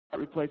that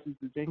replaces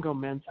the Xango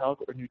Men's Health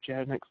or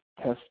Nugenix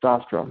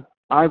Testosterone.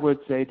 I would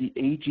say the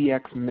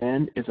AGX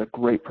Men is a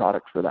great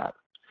product for that.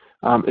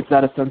 It's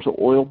that essential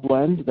oil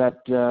blend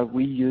that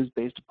we use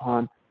based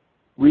upon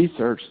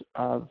research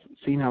of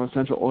seeing how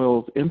essential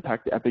oils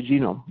impact the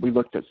epigenome. We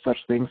looked at such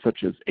things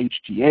such as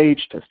HGH,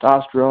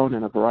 testosterone,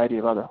 and a variety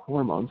of other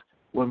hormones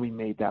when we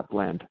made that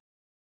blend.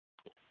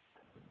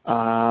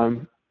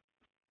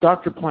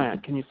 Dr.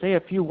 Plant, can you say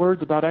a few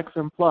words about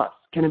XM Plus?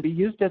 Can it be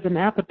used as an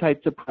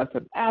appetite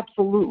suppressant?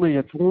 Absolutely.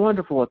 It's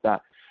wonderful at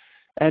that.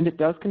 And it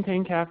does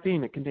contain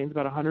caffeine. It contains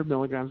about 100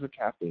 milligrams of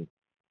caffeine.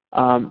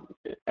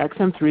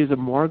 XM3 is a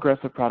more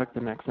aggressive product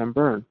than XM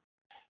Burn.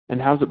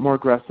 And how is it more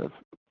aggressive?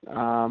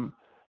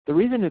 The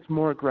reason it's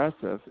more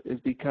aggressive is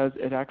because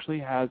it actually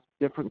has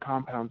different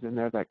compounds in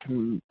there that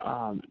can,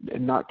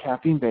 not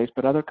caffeine-based,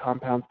 but other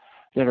compounds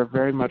that are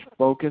very much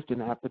focused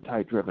and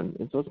appetite-driven.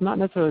 And so it's not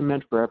necessarily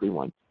meant for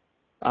everyone.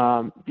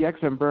 The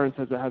XM Burn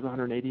says it has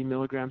 180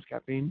 milligrams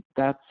caffeine.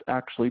 That's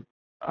actually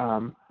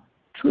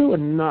true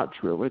and not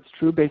true. It's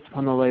true based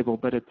upon the label,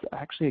 but it's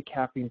actually a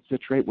caffeine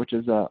citrate, which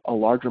is a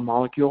larger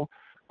molecule.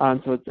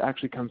 So it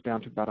actually comes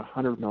down to about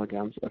 100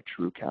 milligrams of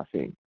true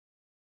caffeine.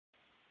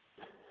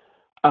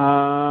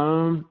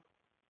 My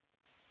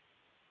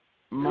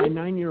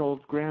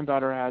 9-year-old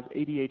granddaughter has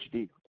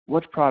ADHD.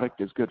 Which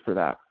product is good for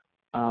that?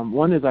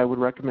 One is I would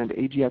recommend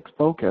AGX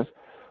Focus,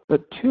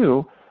 but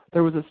two,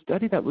 there was a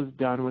study that was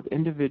done with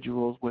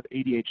individuals with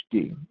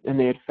ADHD, and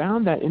they had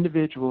found that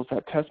individuals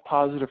that test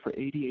positive for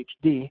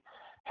ADHD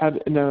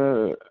had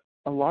a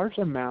large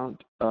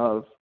amount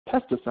of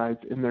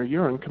pesticides in their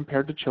urine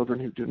compared to children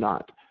who do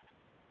not.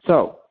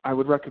 So I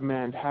would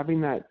recommend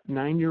having that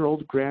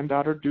 9-year-old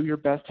granddaughter do your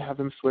best to have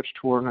them switch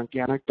to an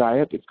organic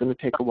diet. It's going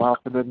to take a while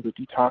for them to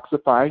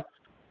detoxify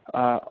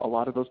a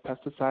lot of those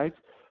pesticides.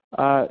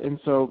 And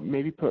so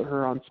maybe put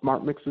her on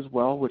Smart Mix as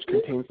well, which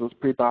contains those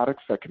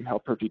prebiotics that can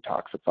help her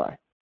detoxify.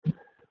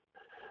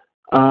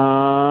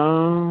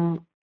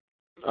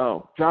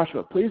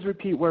 Joshua, please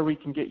repeat where we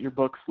can get your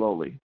book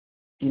slowly.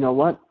 You know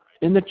what?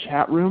 In the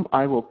chat room,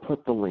 I will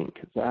put the link.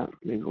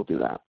 Maybe we'll do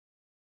that.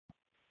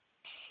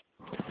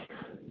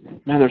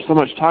 Man, there's so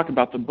much talk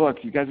about the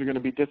book. You guys are going to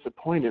be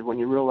disappointed when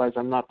you realize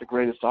I'm not the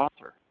greatest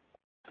author.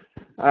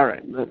 All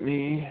right,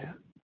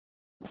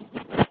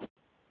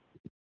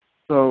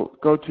 So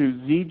go to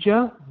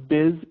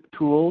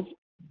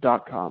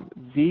zijabiztools.com.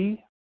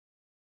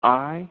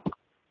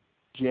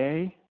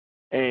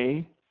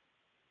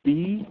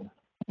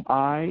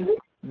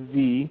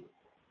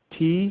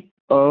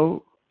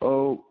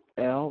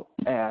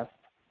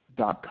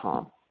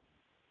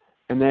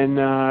 And then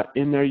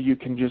in there you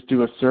can just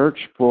do a search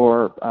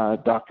for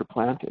Dr.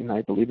 Plant, and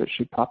I believe it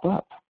should pop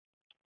up.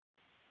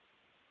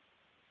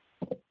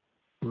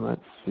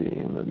 Let's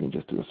see. Let me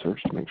just do a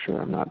search to make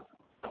sure I'm not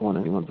pulling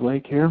anyone's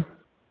leg here.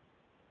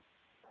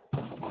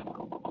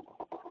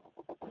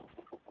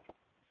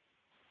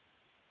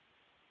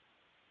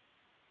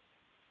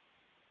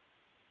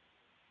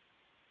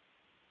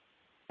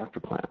 Dr.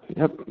 Plant.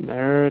 Yep,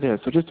 there it is.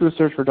 So just do a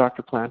search for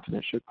Dr. Plant, and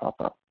it should pop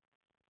up.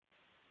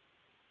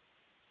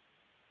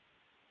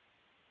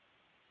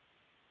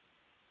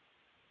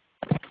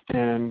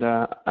 And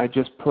I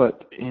just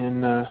put in,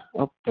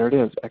 there it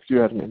is,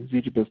 XUadmin,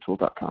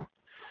 zijabiztool.com.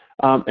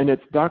 And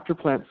it's Dr.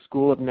 Plant's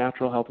School of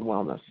Natural Health and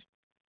Wellness.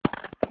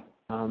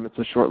 It's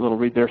a short little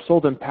read. They're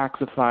sold in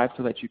packs of 5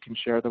 so that you can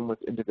share them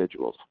with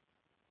individuals.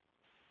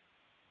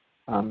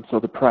 So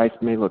the price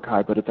may look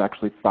high, but it's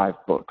actually 5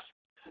 books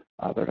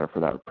that are for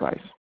that price.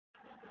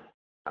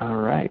 All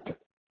right.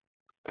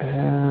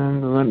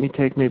 And let me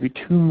take maybe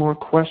 2 more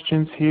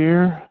questions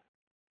here.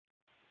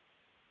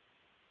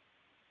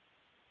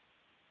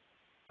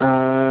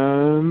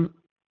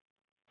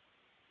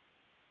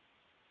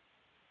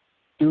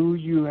 Do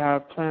you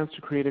have plans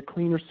to create a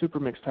cleaner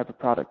supermix type of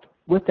product?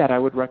 With that, I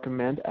would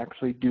recommend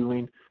actually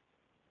doing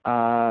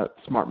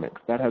Smart Mix.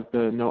 That has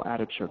the no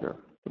added sugar,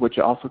 which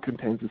also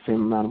contains the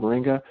same amount of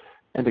moringa,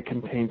 and it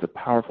contains a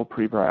powerful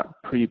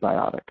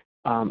prebiotic.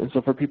 And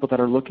so for people that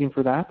are looking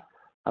for that,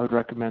 I would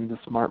recommend the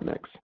Smart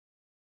Mix.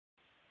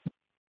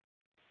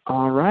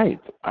 All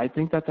right. I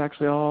think that's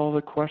actually all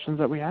the questions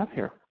that we have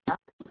here.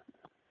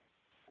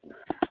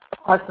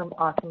 Awesome,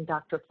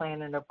 Dr.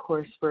 Plant. And of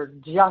course, we're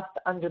just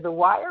under the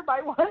wire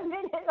by 1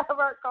 minute of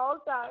our call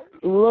time.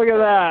 Look at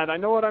that. I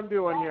know what I'm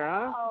doing here,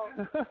 huh?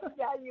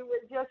 Yeah, you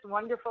were just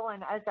wonderful.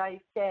 And as I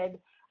said,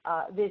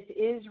 this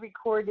is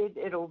recorded.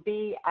 It'll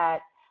be at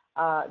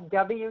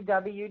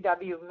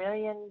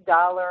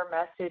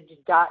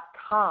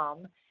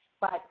www.milliondollarmessage.com,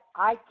 but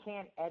I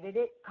can't edit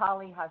it.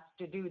 Kali has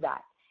to do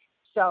that.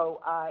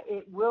 So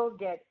it will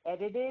get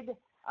edited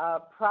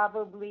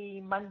probably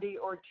Monday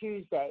or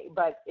Tuesday.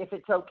 But if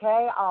it's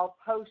okay, I'll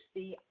post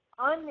the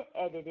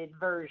unedited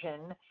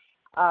version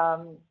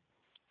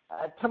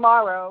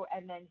tomorrow,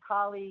 and then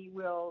Kali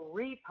will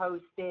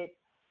repost it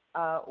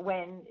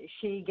when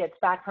she gets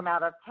back from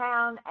out of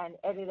town and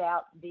edit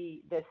out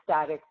the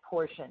static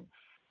portion.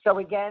 So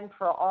again,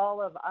 for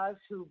all of us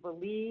who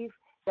believe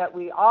that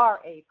we are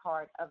a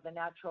part of the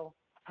natural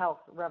health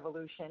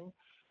revolution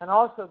and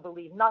also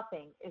believe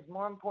nothing is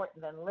more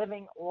important than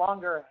living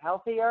longer,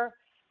 healthier.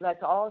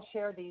 Let's all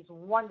share these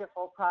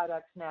wonderful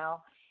products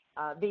now.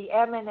 The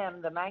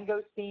M&M, the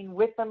mangosteen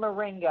with the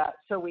moringa,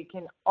 so we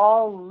can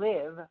all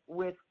live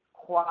with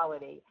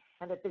quality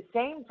and at the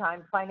same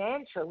time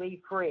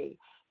financially free.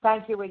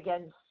 Thank you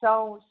again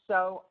so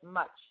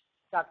much,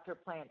 Dr.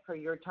 Plant, for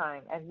your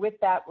time. And with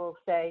that, we'll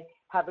say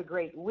have a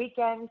great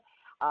weekend.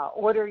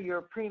 Order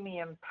your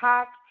premium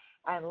pack,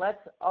 and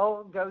let's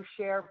all go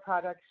share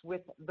products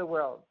with the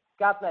world.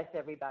 God bless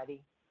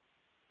everybody.